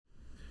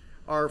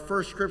Our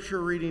first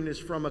scripture reading is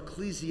from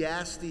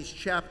Ecclesiastes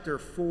chapter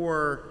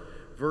 4,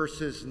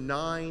 verses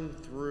 9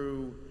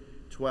 through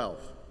 12.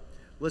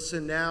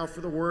 Listen now for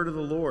the word of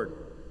the Lord.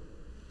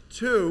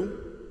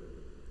 2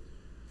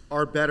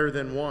 are better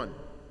than 1,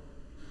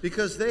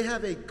 because they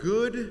have a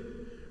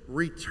good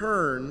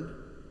return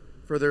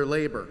for their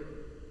labor.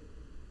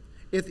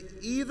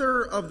 If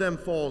either of them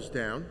falls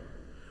down,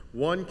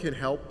 one can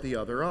help the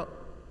other up.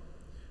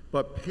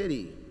 But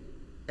pity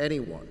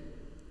anyone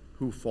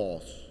who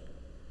falls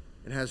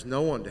and has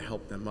no one to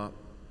help them up.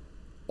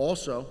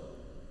 Also,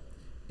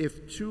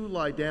 if two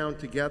lie down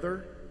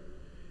together,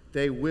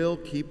 they will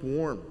keep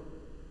warm.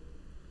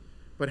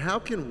 But how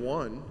can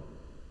one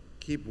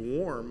keep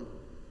warm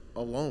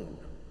alone?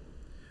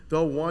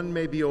 Though one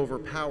may be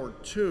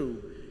overpowered,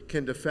 two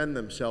can defend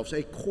themselves.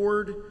 A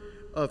cord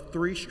of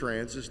 3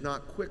 strands is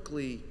not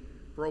quickly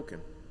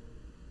broken.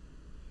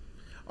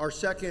 Our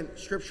second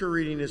scripture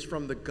reading is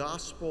from the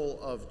Gospel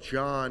of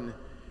John,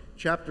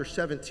 chapter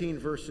 17,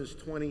 verses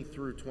 20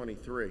 through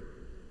 23.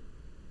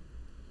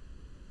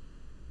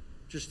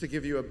 Just to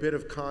give you a bit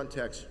of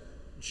context,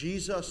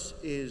 Jesus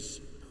is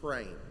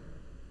praying,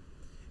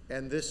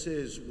 and this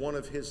is one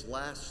of his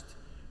last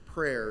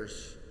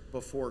prayers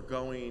before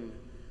going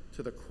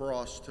to the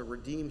cross to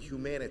redeem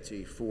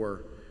humanity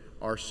for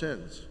our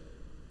sins.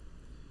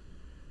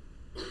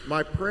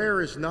 My prayer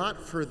is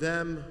not for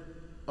them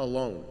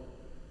alone.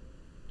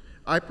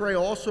 I pray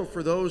also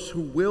for those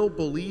who will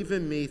believe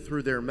in me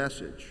through their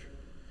message,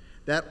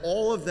 that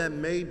all of them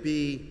may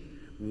be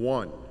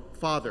one.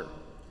 Father,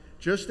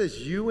 just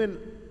as you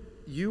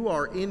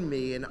are in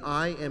me and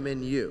I am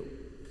in you,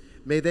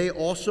 may they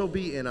also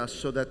be in us,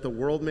 so that the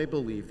world may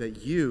believe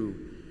that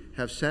you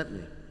have sent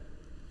me.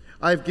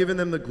 I have given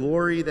them the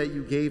glory that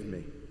you gave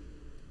me,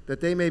 that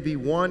they may be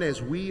one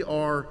as we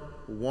are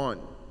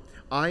one,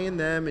 I in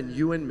them and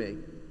you in me,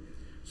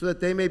 so that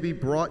they may be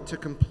brought to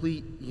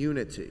complete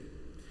unity.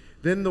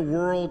 Then the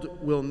world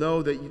will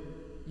know that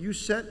you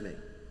sent me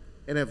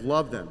and have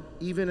loved them,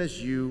 even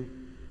as you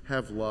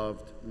have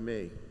loved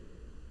me.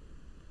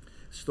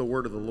 It's the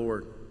word of the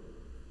Lord.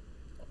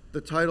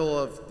 The title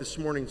of this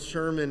morning's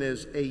sermon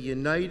is A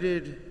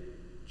United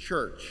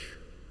Church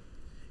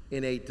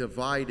in a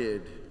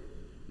Divided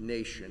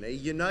Nation. A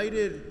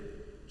united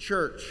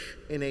church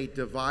in a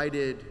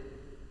divided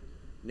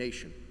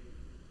nation.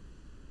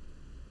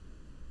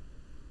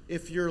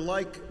 If you're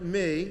like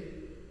me,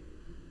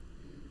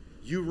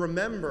 you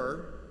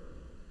remember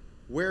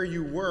where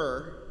you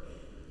were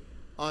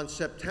on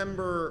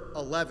September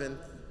 11th,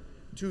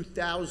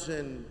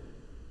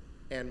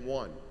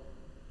 2001.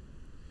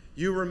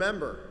 You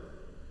remember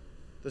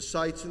the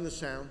sights and the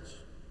sounds.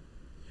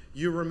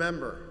 You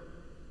remember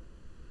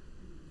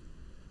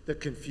the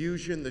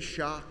confusion, the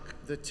shock,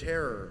 the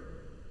terror,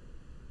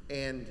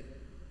 and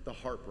the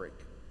heartbreak.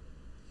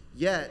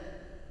 Yet,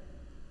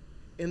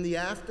 in the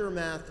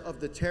aftermath of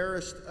the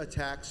terrorist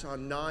attacks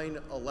on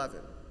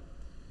 9/11,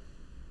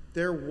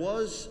 there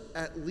was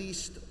at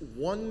least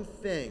one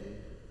thing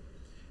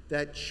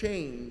that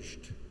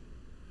changed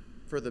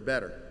for the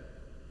better.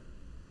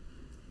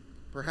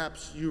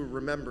 Perhaps you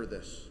remember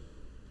this.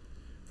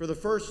 For the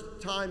first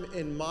time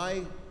in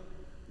my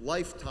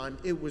lifetime,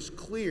 it was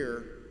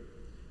clear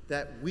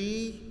that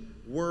we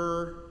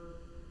were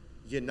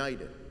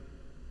united.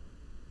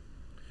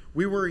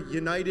 We were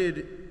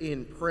united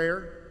in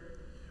prayer.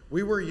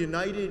 We were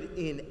united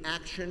in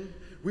action.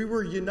 We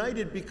were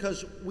united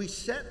because we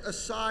set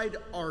aside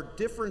our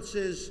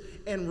differences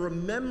and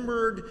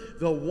remembered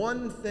the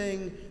one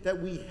thing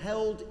that we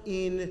held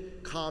in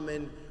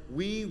common.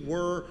 We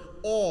were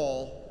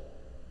all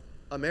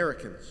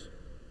Americans.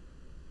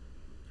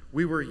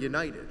 We were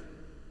united.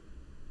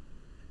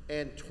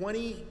 And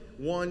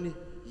 21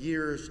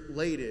 years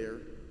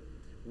later,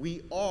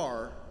 we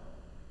are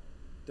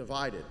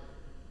divided.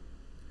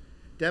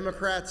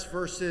 Democrats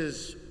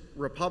versus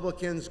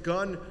Republicans,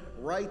 gun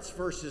rights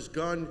versus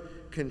gun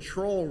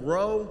control,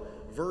 Roe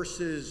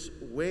versus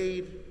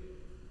Wade.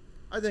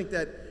 I think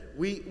that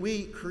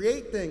we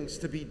create things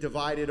to be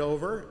divided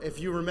over.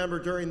 If you remember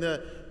during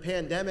the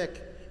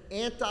pandemic,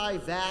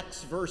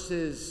 anti-vax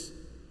versus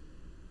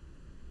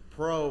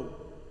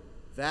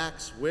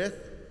pro-vax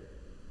with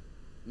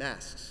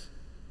masks.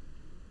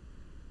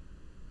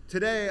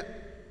 Today,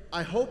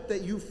 I hope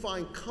that you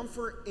find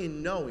comfort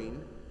in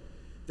knowing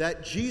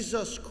that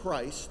Jesus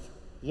Christ,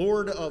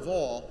 Lord of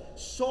all,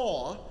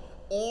 saw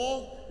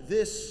all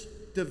this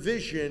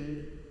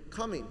division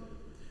coming.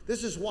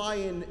 This is why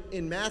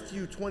in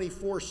Matthew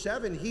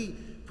 24:7, he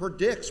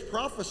predicts,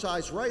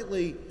 prophesies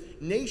rightly,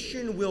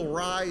 nation will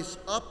rise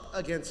up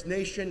against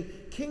nation,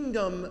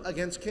 kingdom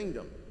against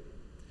kingdom.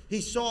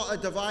 He saw a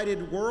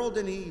divided world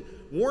and he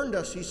warned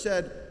us. He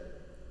said,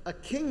 a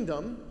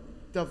kingdom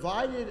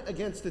divided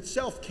against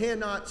itself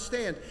cannot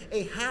stand.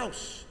 A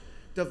house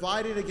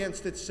divided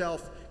against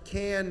itself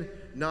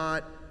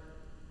cannot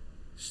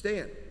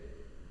stand.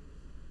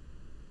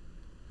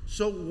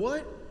 So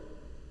what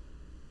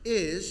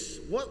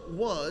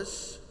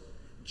was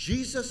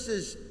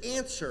Jesus'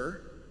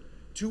 answer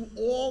to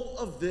all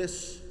of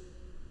this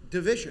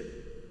division?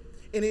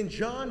 And in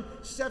John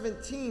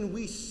 17,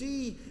 we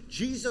see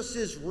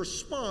Jesus'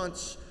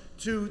 response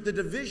to the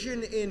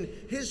division in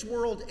his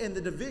world and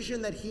the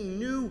division that he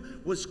knew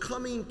was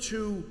coming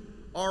to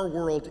our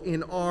world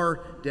in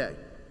our day.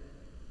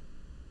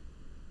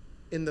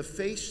 In the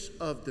face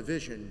of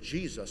division,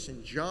 Jesus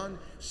in John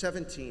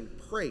 17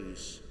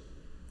 prays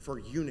for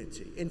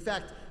unity. In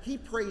fact, he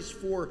prays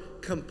for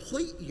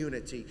complete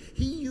unity.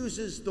 He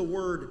uses the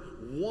word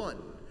one,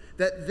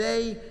 that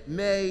they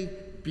may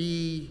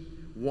be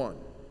one.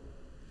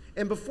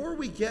 And before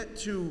we get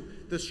to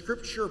the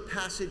scripture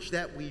passage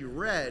that we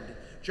read,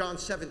 John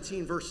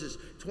 17, verses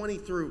 20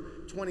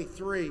 through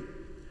 23,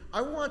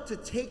 I want to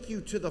take you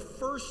to the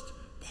first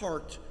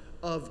part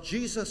of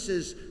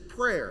Jesus'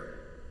 prayer.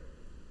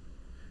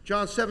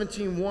 John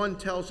 17:1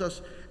 tells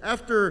us,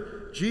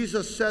 after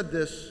Jesus said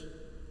this,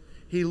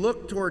 he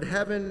looked toward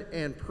heaven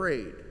and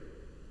prayed,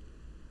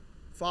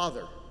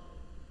 Father,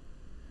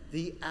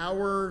 the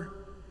hour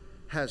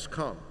has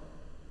come.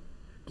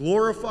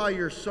 Glorify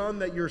your Son,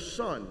 that your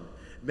Son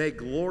may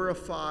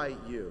glorify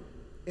you.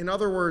 In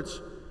other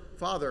words,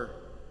 Father,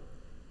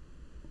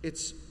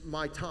 it's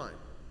my time.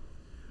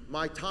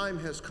 My time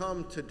has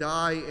come to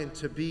die and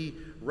to be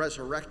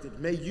resurrected.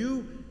 May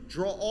you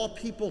draw all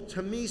people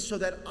to me so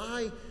that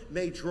I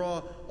may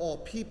draw all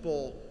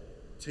people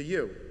to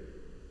you.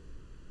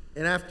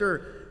 And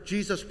after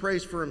Jesus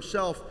prays for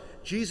himself,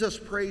 Jesus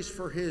prays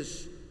for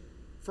his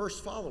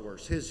first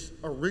followers, his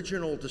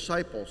original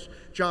disciples.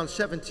 John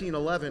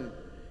 17:11,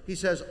 he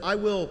says, I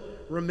will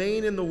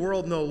remain in the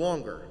world no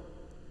longer,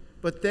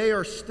 but they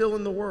are still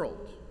in the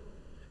world,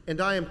 and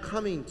I am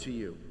coming to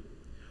you.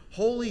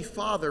 Holy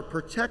Father,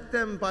 protect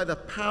them by the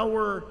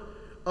power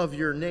of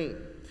your name,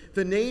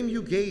 the name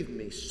you gave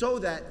me, so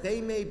that they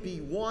may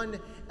be one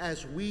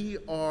as we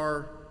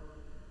are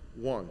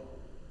one.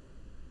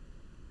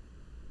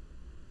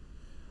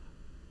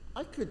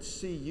 I could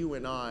see you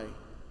and I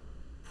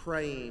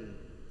praying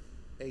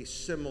a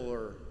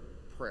similar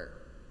prayer.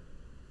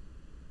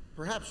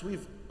 Perhaps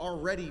we've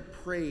already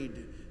prayed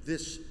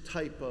this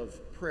type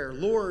of prayer.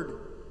 Lord,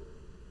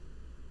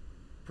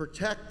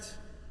 protect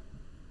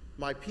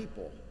my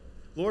people.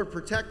 Lord,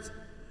 protect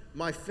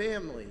my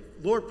family.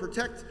 Lord,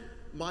 protect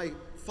my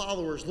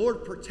followers.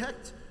 Lord,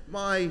 protect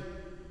my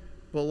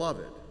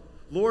beloved.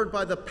 Lord,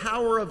 by the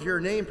power of your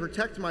name,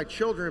 protect my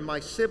children, my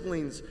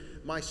siblings,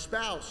 my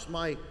spouse,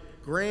 my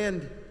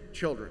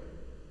grandchildren.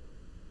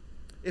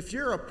 If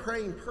you're a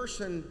praying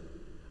person,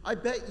 I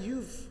bet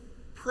you've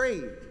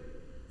prayed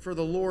for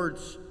the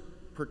Lord's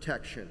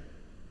protection.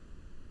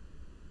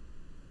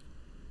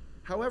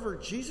 However,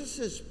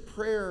 Jesus'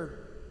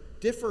 prayer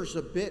differs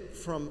a bit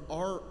from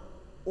our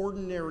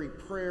ordinary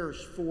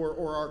prayers for,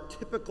 or our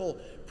typical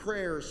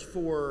prayers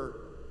for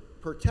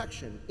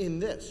protection in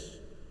this.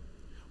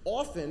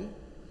 Often,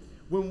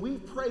 when we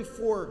pray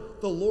for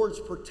the Lord's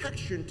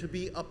protection to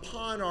be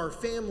upon our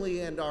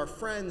family and our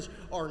friends,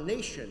 our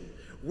nation,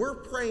 we're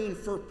praying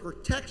for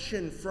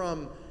protection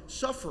from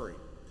suffering.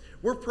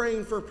 We're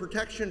praying for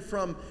protection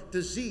from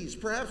disease.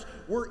 Perhaps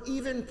we're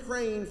even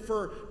praying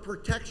for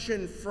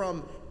protection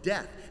from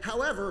death.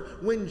 However,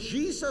 when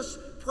Jesus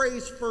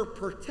prays for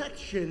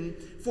protection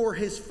for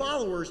his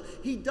followers,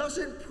 he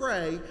doesn't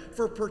pray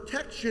for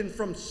protection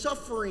from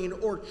suffering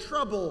or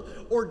trouble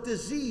or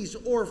disease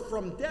or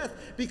from death,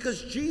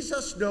 because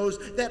Jesus knows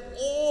that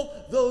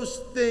all those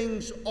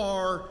things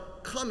are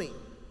coming.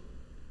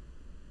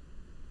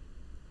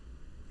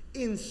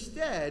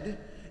 Instead,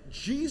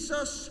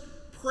 Jesus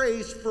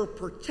prays for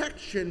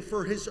protection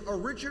for his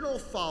original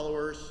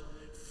followers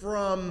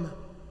from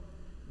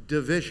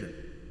division.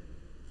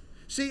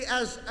 See,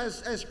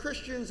 as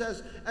Christians,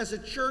 as a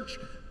church,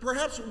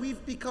 perhaps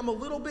we've become a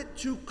little bit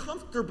too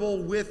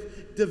comfortable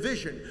with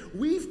division.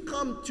 We've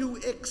come to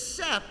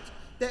accept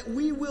that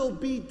we will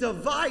be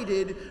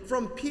divided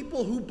from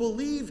people who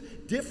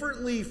believe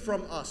differently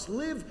from us,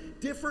 live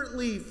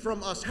differently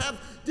from us,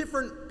 have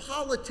different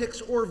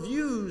politics or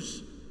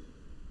views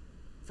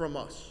from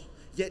us.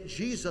 Yet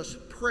Jesus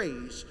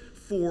prays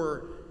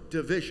for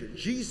division.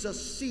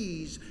 Jesus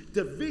sees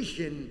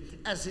division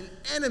as an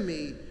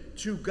enemy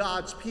to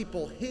God's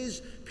people,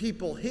 his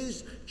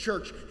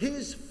church,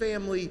 his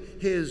family,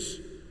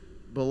 his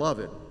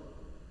beloved.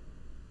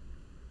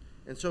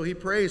 And so he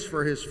prays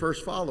for his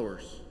first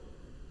followers.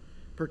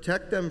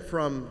 Protect them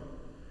from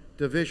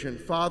division.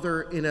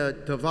 Father, in a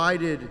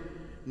divided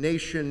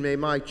nation, may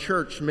my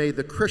church, may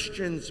the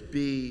Christians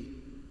be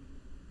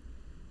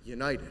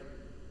united.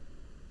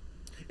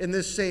 In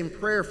this same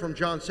prayer from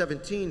John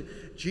 17,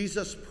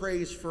 Jesus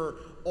prays for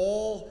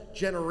all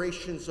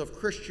generations of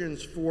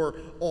Christians for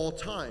all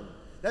time.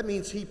 That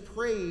means he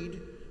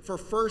prayed for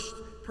First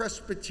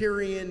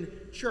Presbyterian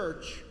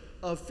Church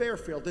of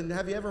Fairfield. And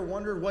have you ever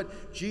wondered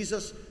what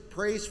Jesus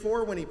prays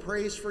for when he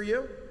prays for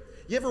you?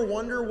 You ever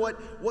wonder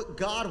what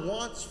God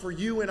wants for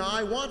you and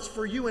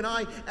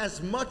I,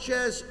 as much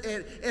as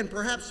and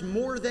perhaps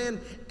more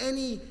than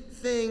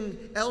anything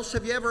else?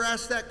 Have you ever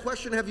asked that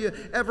question? Have you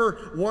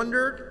ever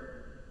wondered?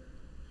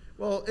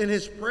 Well, in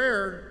his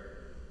prayer,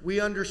 we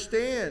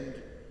understand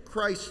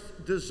Christ's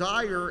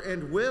desire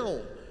and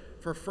will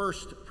for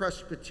First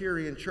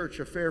Presbyterian Church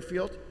of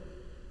Fairfield.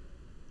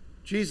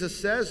 Jesus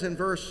says in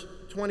verse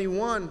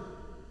 21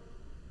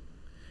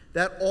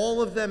 that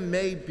all of them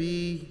may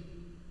be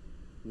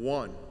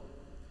one.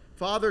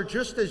 Father,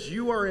 just as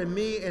you are in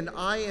me and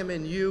I am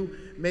in you,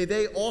 may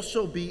they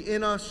also be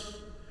in us,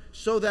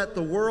 so that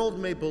the world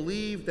may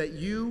believe that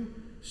you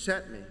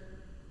sent me.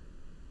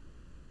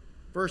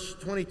 Verse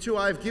 22,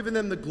 I have given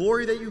them the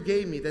glory that you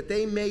gave me, that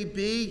they may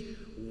be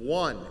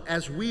one,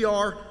 as we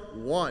are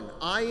one,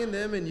 I and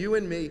them and you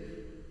and me,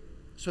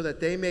 so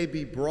that they may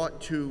be brought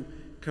to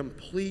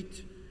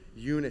complete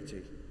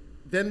unity.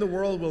 Then the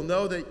world will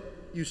know that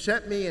you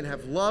sent me and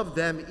have loved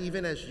them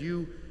even as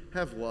you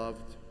have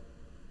loved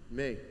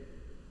me.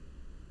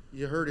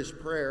 You heard his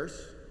prayers.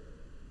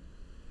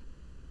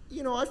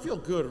 You know, I feel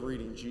good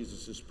reading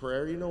Jesus'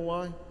 prayer. You know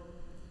why?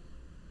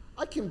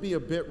 I can be a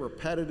bit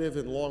repetitive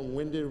and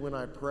long-winded when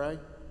I pray.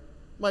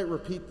 Might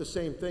repeat the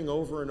same thing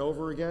over and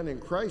over again. In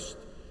Christ,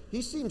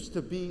 he seems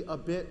to be a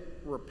bit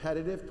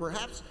repetitive.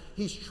 Perhaps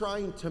he's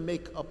trying to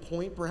make a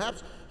point.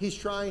 Perhaps he's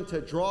trying to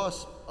draw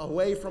us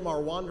away from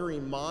our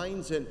wandering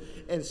minds and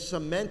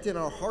cement in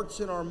our hearts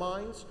and our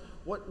minds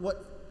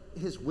what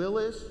his will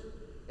is.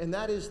 And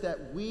that is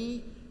that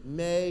we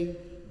may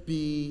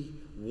be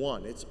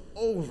one. It's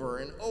over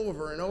and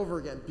over and over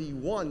again. Be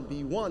one,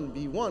 be one,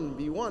 be one,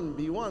 be one,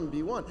 be one,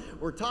 be one.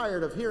 We're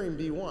tired of hearing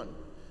be one.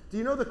 Do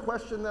you know the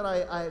question that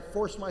I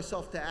forced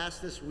myself to ask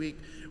this week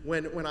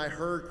when I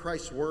heard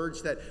Christ's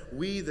words that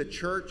we, the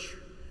church,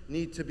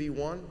 need to be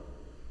one?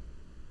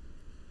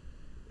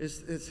 It's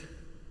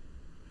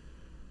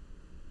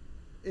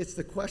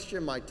the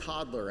question my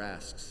toddler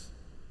asks.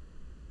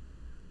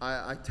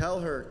 I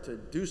tell her to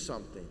do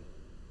something.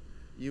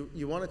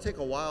 You want to take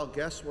a wild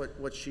guess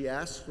what she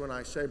asks when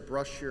I say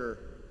brush your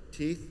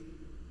teeth?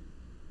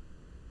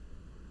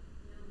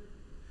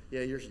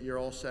 Yeah, you're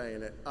all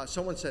saying it.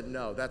 Someone said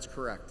no. That's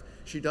correct.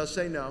 She does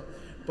say no.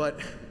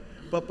 But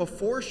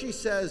before she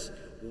says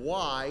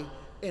why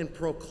and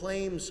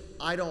proclaims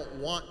I don't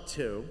want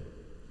to,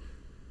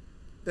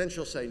 then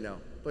she'll say no.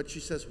 But she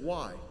says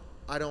why?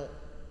 I don't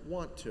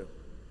want to.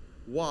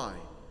 Why?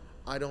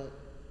 I don't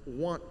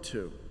want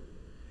to.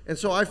 And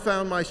so I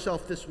found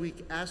myself this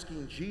week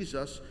asking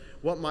Jesus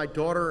what my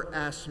daughter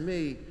asked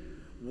me,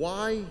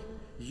 why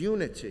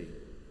unity?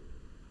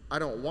 I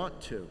don't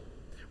want to.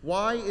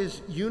 Why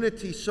is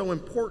unity so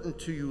important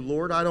to you,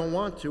 Lord? I don't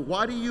want to.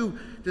 Why do you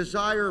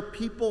desire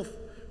people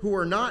who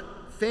are not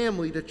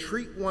family to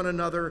treat one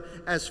another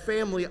as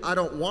family? I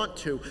don't want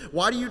to.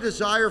 Why do you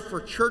desire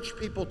for church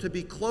people to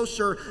be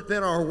closer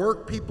than our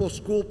work people,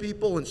 school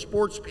people, and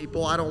sports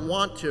people? I don't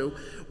want to.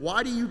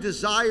 Why do you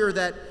desire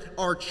that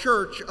our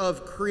church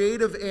of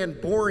creative and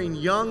boring,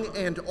 young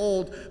and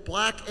old,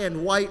 black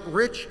and white,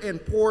 rich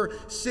and poor,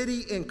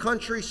 city and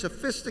country,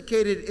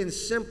 sophisticated and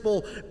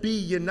simple be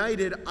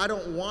united? I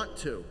don't want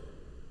to.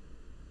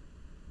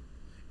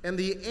 And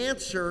the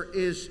answer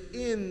is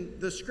in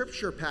the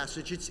scripture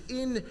passage. It's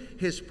in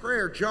his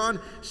prayer. John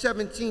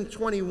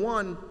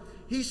 17:21,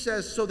 he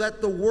says, so that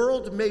the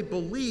world may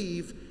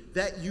believe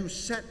that you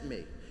sent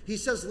me. He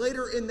says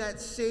later in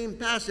that same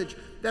passage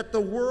that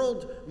the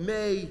world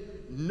may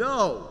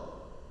know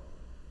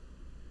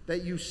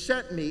that you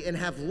sent me and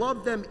have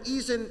loved them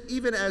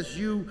even as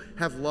you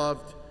have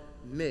loved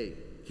me.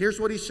 Here's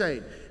what he's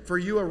saying. For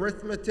you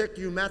arithmetic,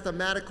 you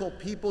mathematical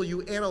people,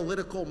 you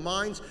analytical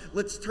minds,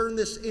 let's turn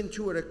this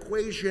into an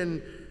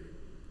equation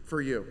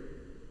for you.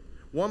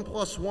 1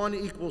 +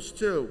 1 =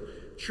 2.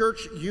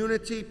 Church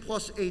unity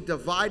plus a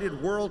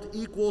divided world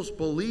equals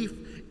belief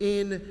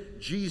in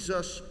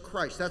Jesus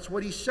Christ. That's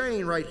what he's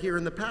saying right here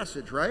in the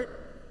passage, right?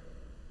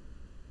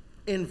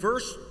 In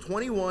verse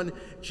 21,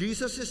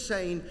 Jesus is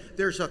saying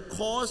there's a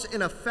cause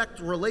and effect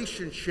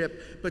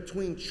relationship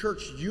between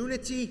church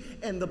unity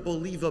and the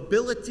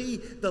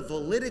believability, the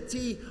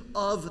validity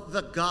of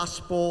the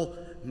gospel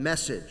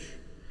message.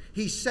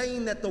 He's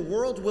saying that the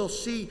world will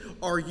see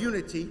our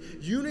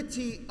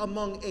unity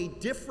among a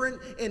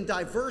different and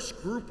diverse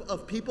group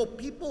of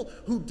people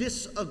who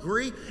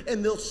disagree,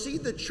 and they'll see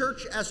the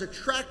church as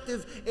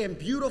attractive and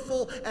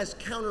beautiful, as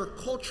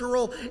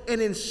countercultural, and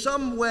in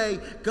some way,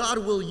 God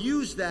will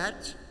use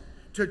that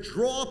to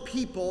draw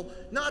people,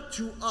 not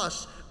to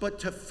us, but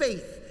to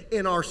faith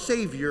in our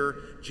Savior,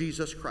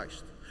 Jesus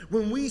Christ.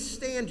 When we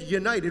stand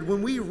united,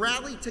 when we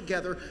rally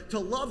together to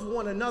love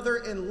one another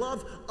and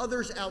love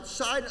others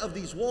outside of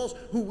these walls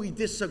who we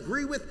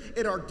disagree with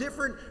and are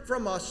different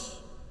from us,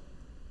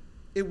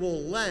 it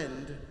will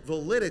lend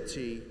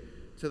validity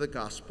to the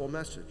gospel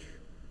message.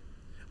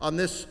 On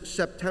this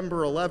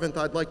September 11th,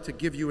 I'd like to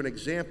give you an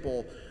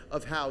example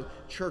of how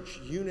church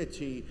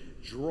unity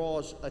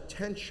draws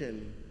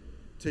attention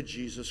to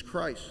Jesus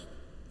Christ.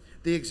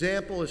 The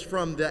example is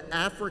from the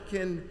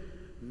African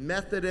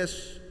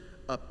Methodist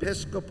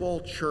Episcopal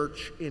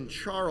Church in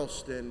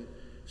Charleston,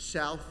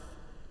 South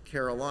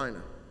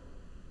Carolina.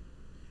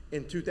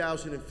 In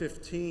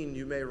 2015,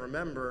 you may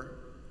remember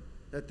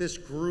that this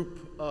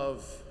group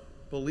of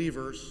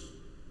believers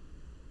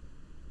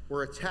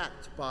were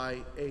attacked by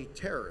a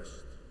terrorist.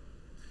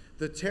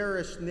 The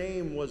terrorist's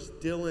name was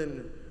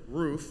Dylann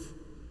Roof.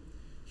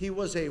 He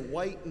was a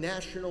white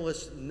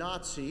nationalist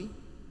Nazi,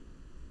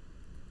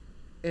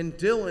 and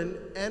Dylann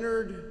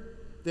entered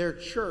their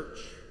church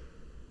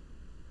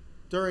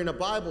during a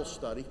Bible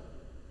study,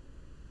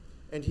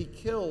 and he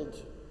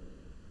killed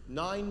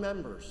 9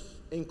 members,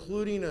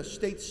 including a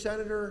state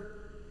senator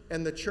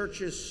and the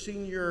church's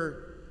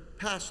senior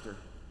pastor.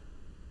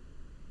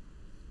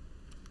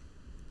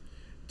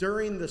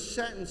 During the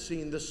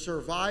sentencing, the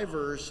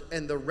survivors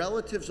and the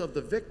relatives of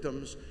the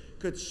victims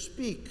could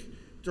speak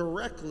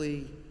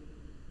directly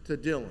to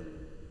Dylann.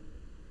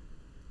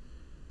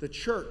 The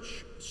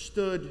church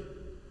stood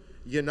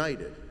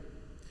united.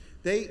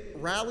 They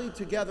rallied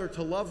together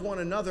to love one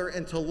another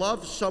and to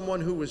love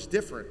someone who was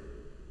different,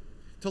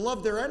 to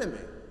love their enemy,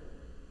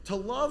 to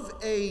love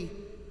a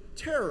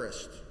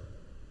terrorist.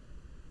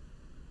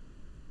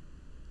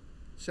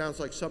 Sounds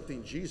like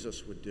something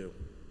Jesus would do.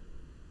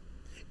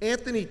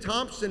 Anthony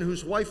Thompson,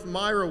 whose wife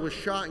Myra was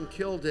shot and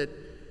killed at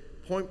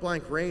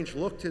point-blank range,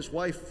 looked his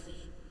wife's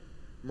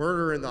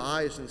murderer in the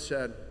eyes and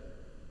said,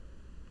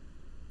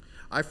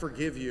 "I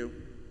forgive you,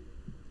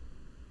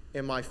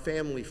 and my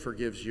family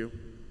forgives you,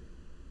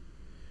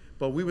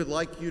 but we would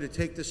like you to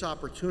take this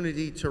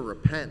opportunity to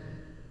repent,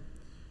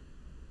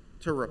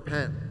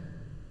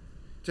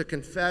 to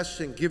confess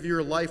and give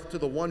your life to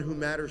the one who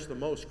matters the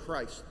most,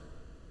 Christ.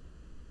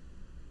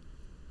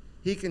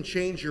 He can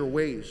change your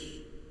ways.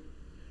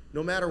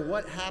 No matter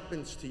what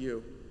happens to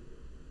you,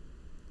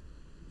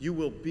 you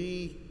will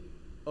be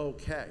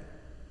okay."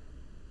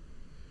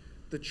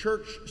 The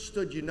church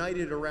stood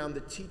united around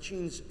the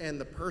teachings and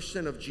the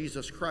person of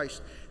Jesus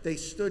Christ. They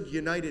stood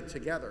united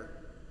together.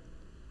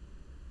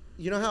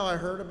 You know how I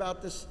heard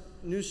about this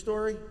news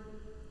story? It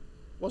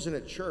wasn't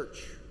at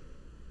church.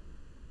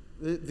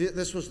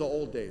 This was the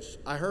old days.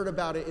 I heard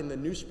about it in the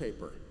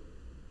newspaper.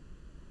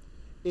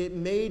 It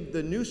made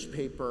the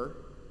newspaper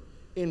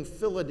in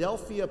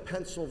Philadelphia,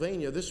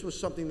 Pennsylvania. This was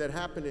something that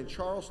happened in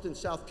Charleston,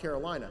 South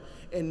Carolina.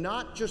 And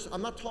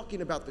I'm not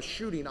talking about the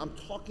shooting, I'm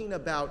talking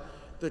about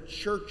the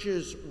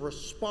church's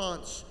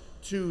response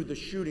to the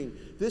shooting.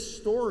 This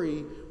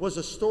story was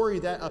a story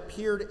that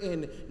appeared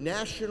in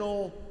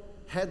national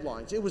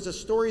headlines. It was a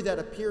story that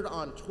appeared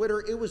on Twitter.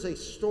 It was a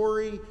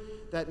story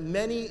that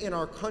many in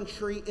our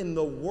country, in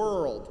the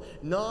world,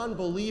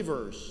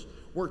 non-believers,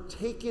 were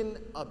taken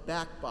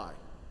aback by.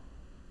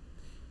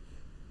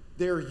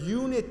 Their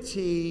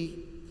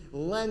unity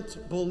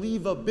lent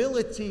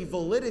believability,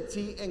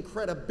 validity, and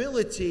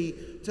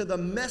credibility to the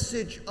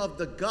message of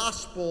the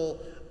gospel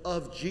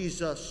of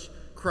Jesus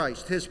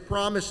Christ. His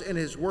promise and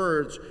his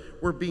words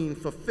were being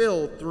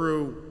fulfilled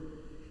through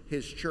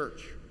his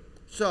church.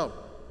 So,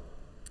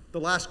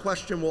 the last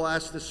question we'll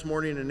ask this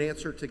morning and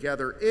answer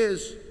together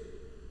is,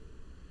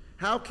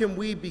 how can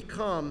we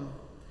become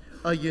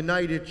a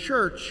united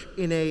church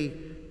in a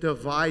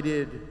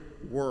divided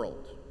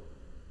world?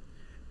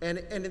 And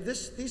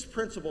these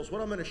principles, what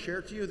I'm going to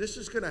share to you, this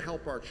is going to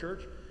help our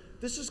church.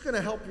 This is going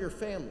to help your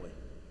family.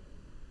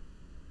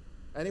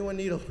 Anyone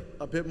need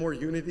a bit more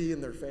unity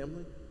in their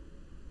family?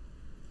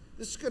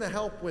 This is going to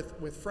help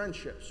with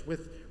friendships,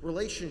 with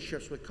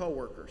relationships with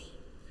coworkers.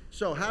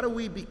 So how do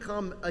we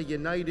become a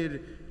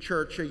united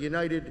church, a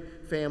united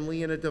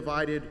family in a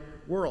divided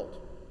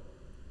world?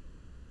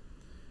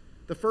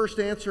 The first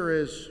answer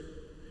is,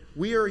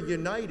 we are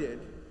united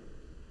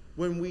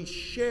when we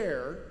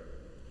share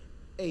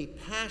a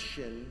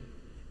passion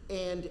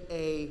and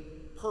a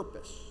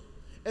purpose.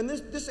 And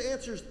this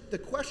answers the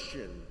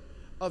question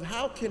of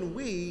how can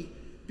we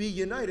be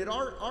united.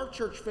 Our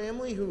church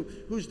family,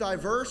 who's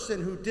diverse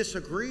and who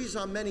disagrees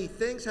on many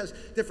things, has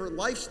different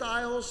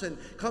lifestyles and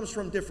comes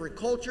from different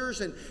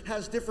cultures and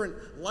has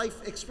different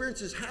life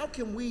experiences. How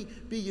can we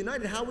be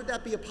united? How would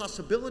that be a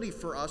possibility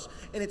for us?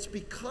 And it's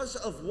because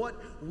of what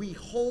we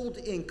hold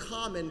in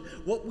common,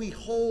 what we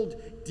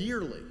hold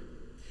dearly.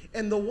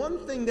 And the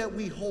one thing that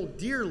we hold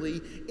dearly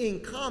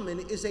in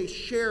common is a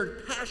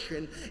shared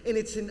passion, and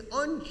it's an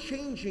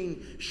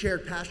unchanging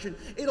shared passion.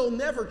 It'll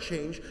never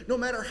change, no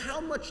matter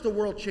how much the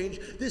world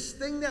changes. This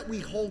thing that we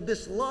hold,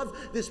 this love,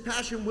 this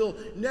passion will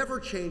never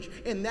change,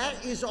 and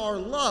that is our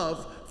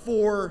love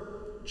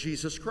for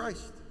Jesus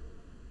Christ.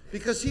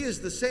 Because he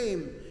is the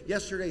same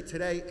yesterday,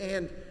 today,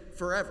 and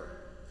forever.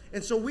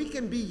 And so we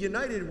can be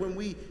united when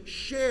we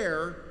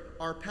share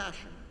our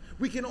passion.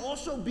 We can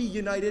also be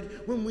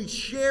united when we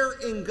share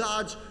in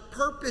God's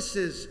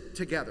purposes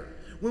together,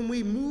 when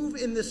we move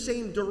in the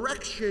same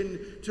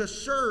direction to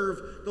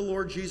serve the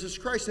Lord Jesus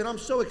Christ. And I'm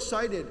so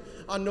excited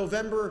on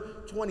November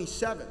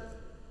 27th.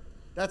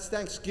 That's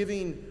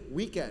Thanksgiving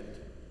weekend.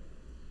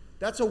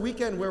 That's a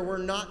weekend where we're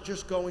not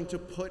just going to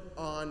put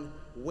on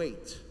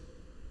weight.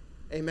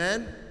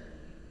 Amen?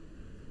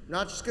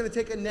 Not just going to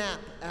take a nap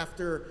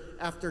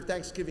after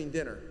Thanksgiving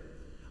dinner.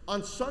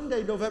 On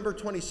Sunday, November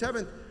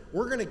 27th,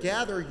 we're going to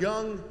gather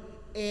young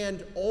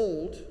and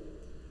old.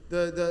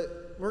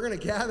 We're going to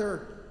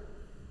gather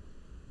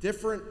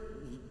different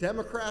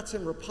Democrats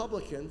and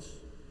Republicans,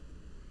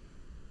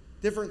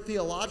 different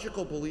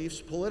theological beliefs,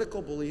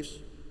 political beliefs,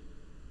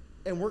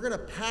 and we're going to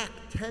pack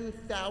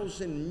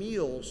 10,000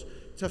 meals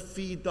to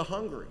feed the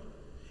hungry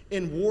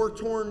in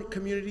war-torn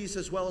communities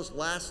as well as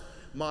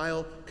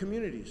last-mile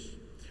communities.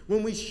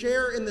 When we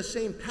share in the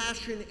same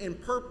passion and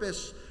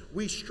purpose,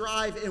 we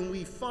strive and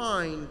we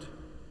find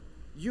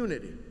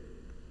unity.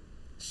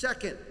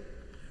 Second,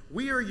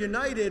 we are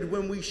united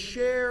when we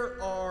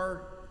share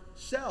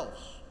ourselves.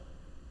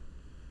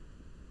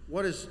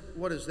 What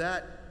does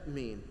that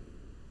mean?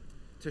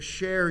 To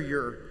share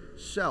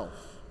yourself.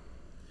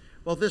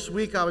 Well, this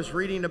week I was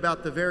reading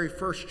about the very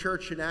first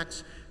church in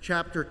Acts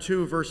chapter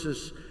 2,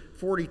 verses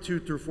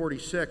 42 through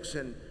 46,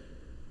 and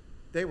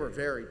they were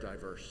very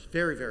diverse,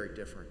 very, very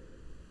different.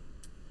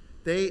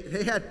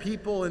 They had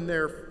people in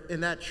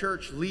that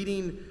church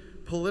leading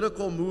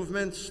political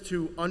movements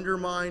to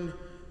undermine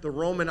the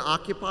Roman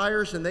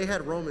occupiers, and they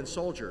had Roman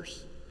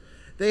soldiers.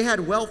 They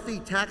had wealthy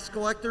tax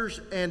collectors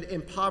and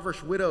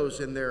impoverished widows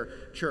in their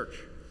church.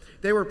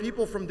 They were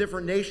people from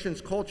different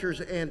nations, cultures,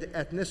 and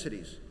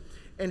ethnicities.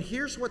 And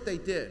here's what they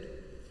did.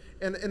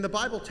 And the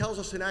Bible tells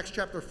us in Acts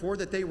chapter 4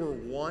 that they were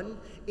one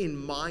in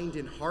mind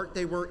and heart.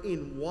 They were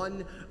in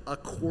one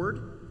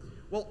accord.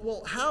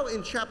 Well, how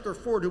in chapter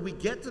 4 do we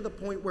get to the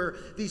point where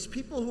these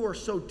people who are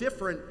so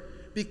different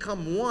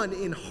become one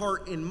in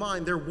heart and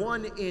mind? They're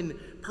one in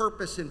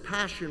purpose and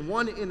passion,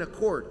 one in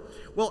accord.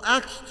 Well,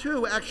 Acts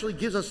 2 actually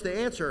gives us the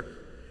answer.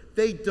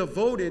 They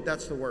devoted,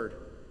 that's the word.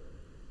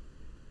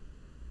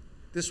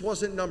 This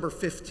wasn't number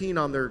 15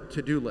 on their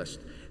to-do list.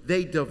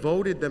 They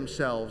devoted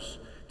themselves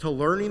to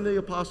learning the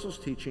apostles'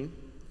 teaching,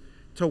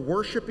 to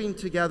worshiping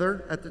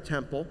together at the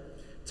temple,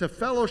 to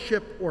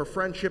fellowship or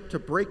friendship, to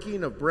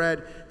breaking of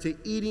bread, to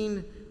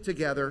eating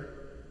together.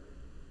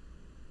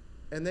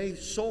 And they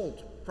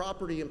sold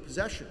property and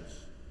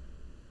possessions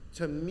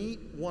to meet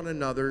one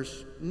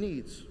another's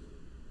needs.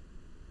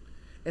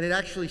 And it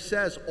actually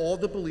says all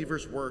the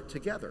believers were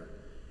together.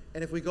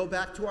 And if we go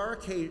back to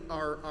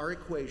our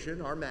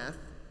equation, our math,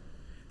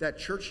 that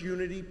church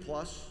unity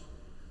plus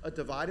a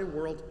divided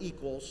world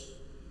equals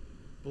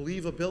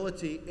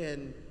believability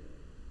in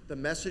the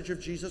message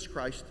of Jesus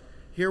Christ,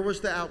 here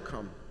was the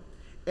outcome.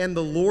 And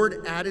the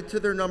Lord added to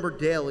their number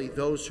daily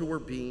those who were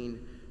being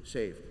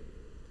saved.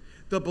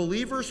 The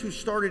believers who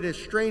started as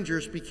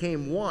strangers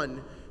became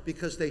one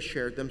because they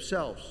shared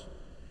themselves.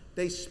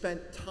 They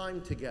spent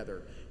time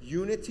together.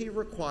 Unity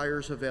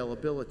requires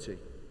availability.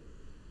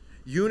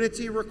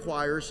 Unity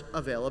requires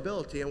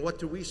availability. And what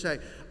do we say?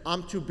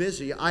 I'm too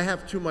busy. I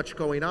have too much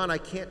going on. I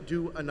can't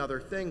do another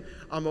thing.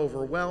 I'm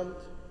overwhelmed.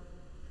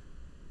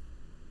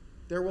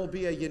 There will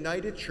be a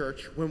united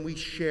church when we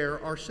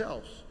share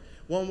ourselves.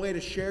 One way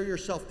to share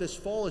yourself this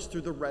fall is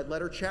through the Red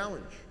Letter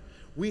Challenge.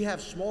 We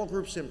have small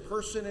groups in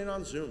person and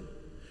on Zoom.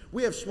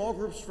 We have small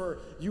groups for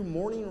you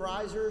morning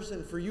risers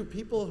and for you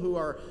people who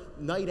are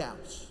night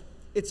owls.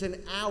 It's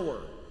an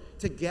hour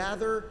to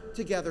gather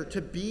together,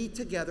 to be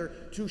together,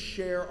 to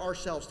share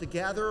ourselves, to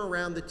gather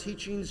around the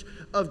teachings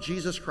of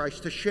Jesus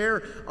Christ, to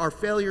share our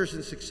failures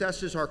and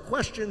successes, our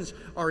questions,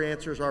 our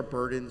answers, our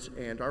burdens,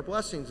 and our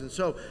blessings. And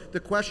so the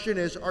question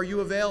is, are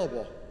you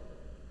available?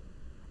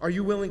 Are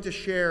you willing to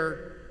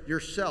share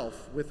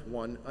yourself with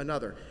one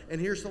another? And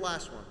here's the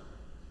last one.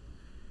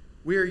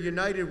 We are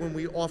united when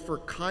we offer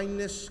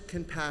kindness,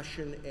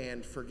 compassion,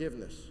 and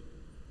forgiveness.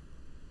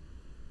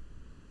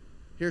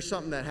 Here's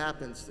something that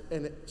happens,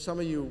 and some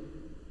of you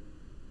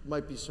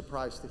might be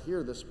surprised to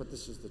hear this, but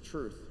this is the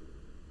truth.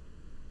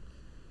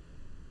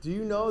 Do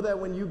you know that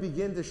when you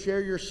begin to share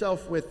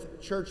yourself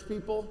with church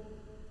people,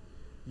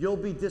 you'll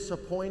be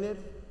disappointed,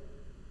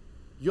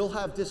 you'll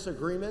have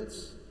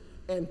disagreements,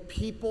 and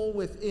people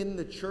within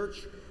the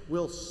church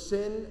will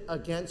sin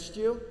against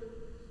you?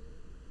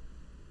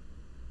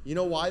 You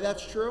know why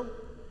that's true?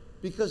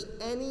 Because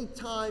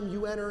anytime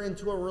you enter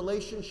into a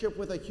relationship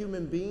with a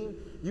human being,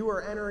 you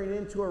are entering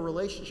into a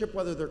relationship,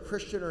 whether they're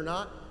Christian or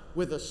not,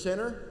 with a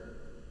sinner.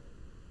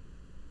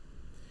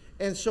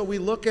 And so we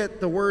look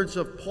at the words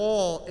of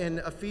Paul in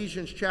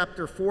Ephesians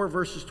chapter 4,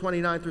 verses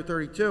 29 through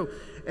 32,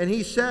 and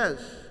he says,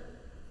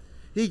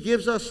 he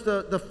gives us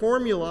the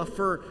formula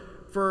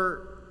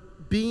for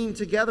being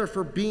together,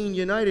 for being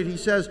united. He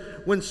says,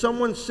 when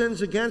someone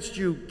sins against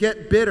you,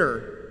 get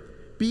bitter,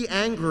 be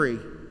angry,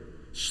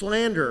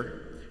 slander,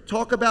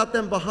 talk about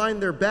them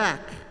behind their back,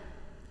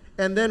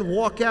 and then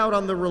walk out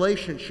on the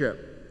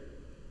relationship.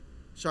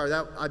 Sorry,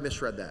 I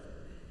misread that.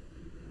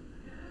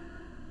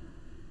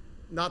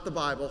 Not the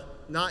Bible,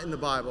 not in the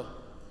Bible.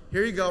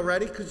 Here you go,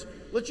 ready? Because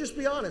let's just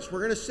be honest. We're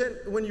going to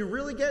sit, when you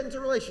really get into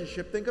a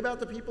relationship, think about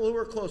the people who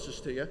are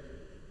closest to you.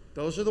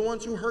 Those are the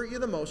ones who hurt you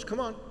the most. Come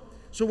on.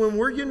 So when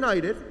we're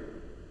united,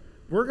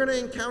 we're going to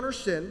encounter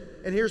sin,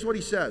 and here's what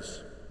he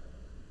says.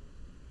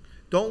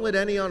 Don't let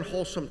any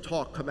unwholesome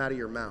talk come out of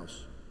your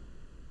mouths.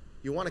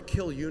 You want to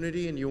kill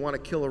unity and you want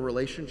to kill a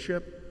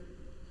relationship?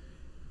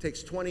 It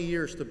takes 20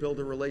 years to build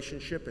a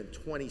relationship and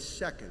 20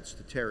 seconds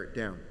to tear it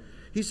down.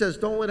 He says,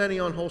 don't let any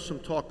unwholesome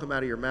talk come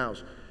out of your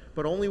mouths,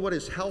 but only what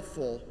is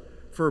helpful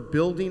for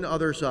building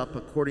others up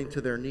according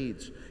to their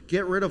needs.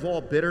 Get rid of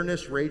all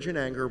bitterness, rage, and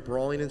anger,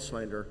 brawling and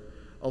slander.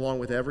 along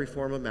with every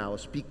form of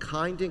malice. Be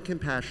kind and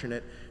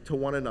compassionate to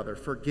one another,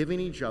 forgiving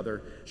each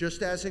other,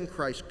 just as in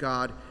Christ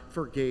God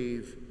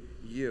forgave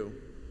you.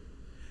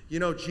 You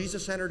know,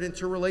 Jesus entered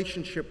into a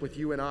relationship with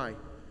you and I.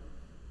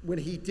 When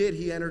he did,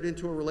 he entered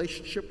into a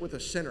relationship with a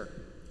sinner.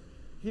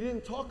 He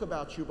didn't talk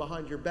about you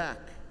behind your back.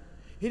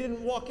 He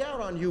didn't walk out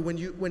on you when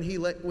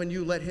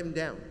you let him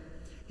down.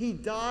 He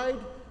died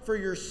for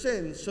your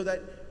sins so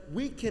that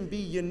we can be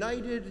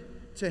united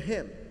to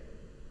him.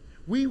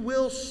 We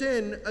will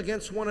sin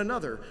against one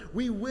another.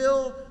 We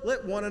will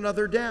let one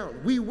another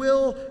down. We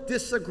will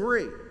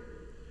disagree.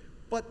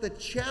 But the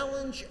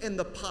challenge and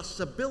the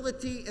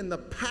possibility and the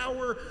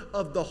power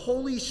of the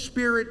Holy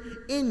Spirit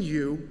in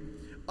you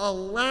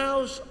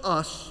allows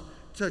us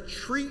to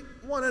treat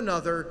one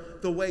another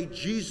the way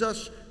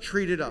Jesus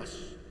treated us.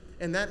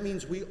 And that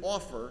means we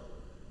offer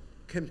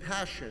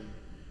compassion,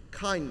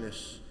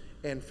 kindness,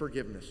 and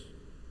forgiveness.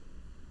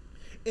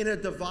 In a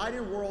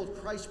divided world,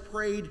 Christ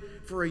prayed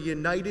for a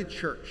united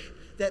church,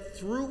 that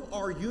through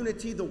our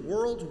unity, the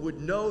world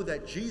would know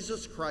that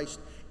Jesus Christ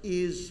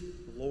is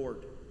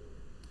Lord.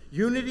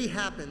 Unity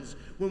happens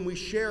when we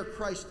share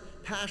Christ's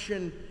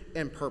passion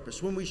and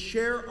purpose, when we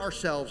share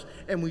ourselves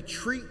and we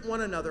treat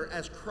one another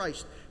as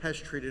Christ has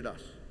treated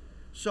us.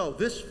 So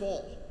this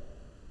fall,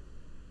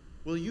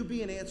 will you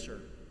be an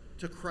answer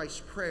to Christ's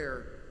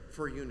prayer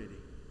for unity?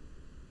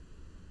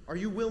 Are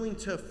you willing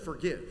to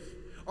forgive?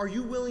 Are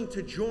you willing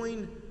to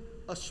join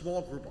a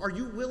small group? Are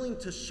you willing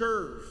to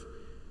serve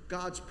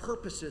God's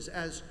purposes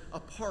as a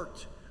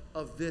part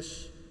of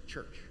this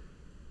church?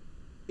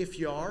 If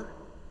you are,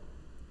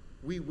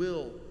 we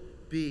will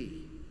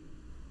be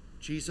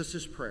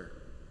Jesus' prayer,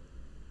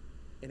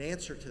 an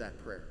answer to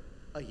that prayer,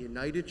 a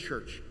united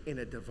church in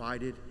a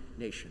divided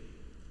nation.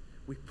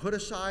 We put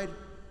aside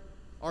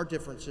our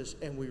differences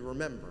and we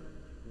remember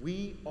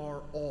we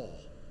are all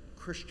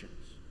Christians.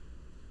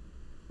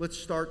 Let's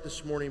start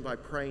this morning by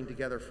praying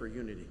together for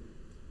unity.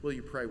 Will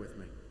you pray with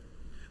me?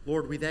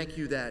 Lord, we thank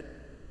you that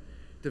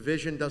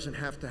division doesn't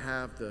have to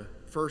have the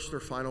first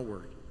or final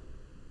word.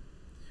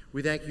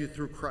 We thank you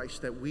through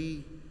Christ that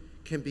we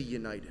can be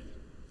united,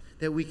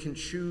 that we can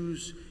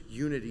choose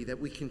unity, that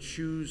we can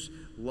choose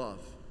love.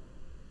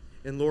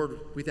 And Lord,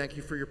 we thank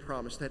you for your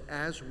promise that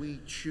as we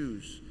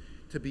choose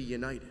to be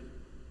united,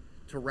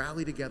 to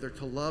rally together,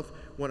 to love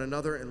one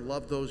another and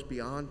love those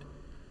beyond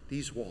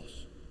these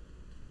walls,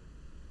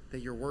 that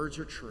your words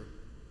are true,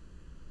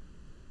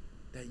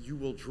 that you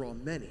will draw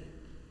many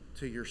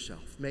to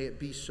yourself. May it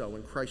be so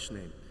in Christ's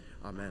name.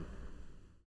 Amen.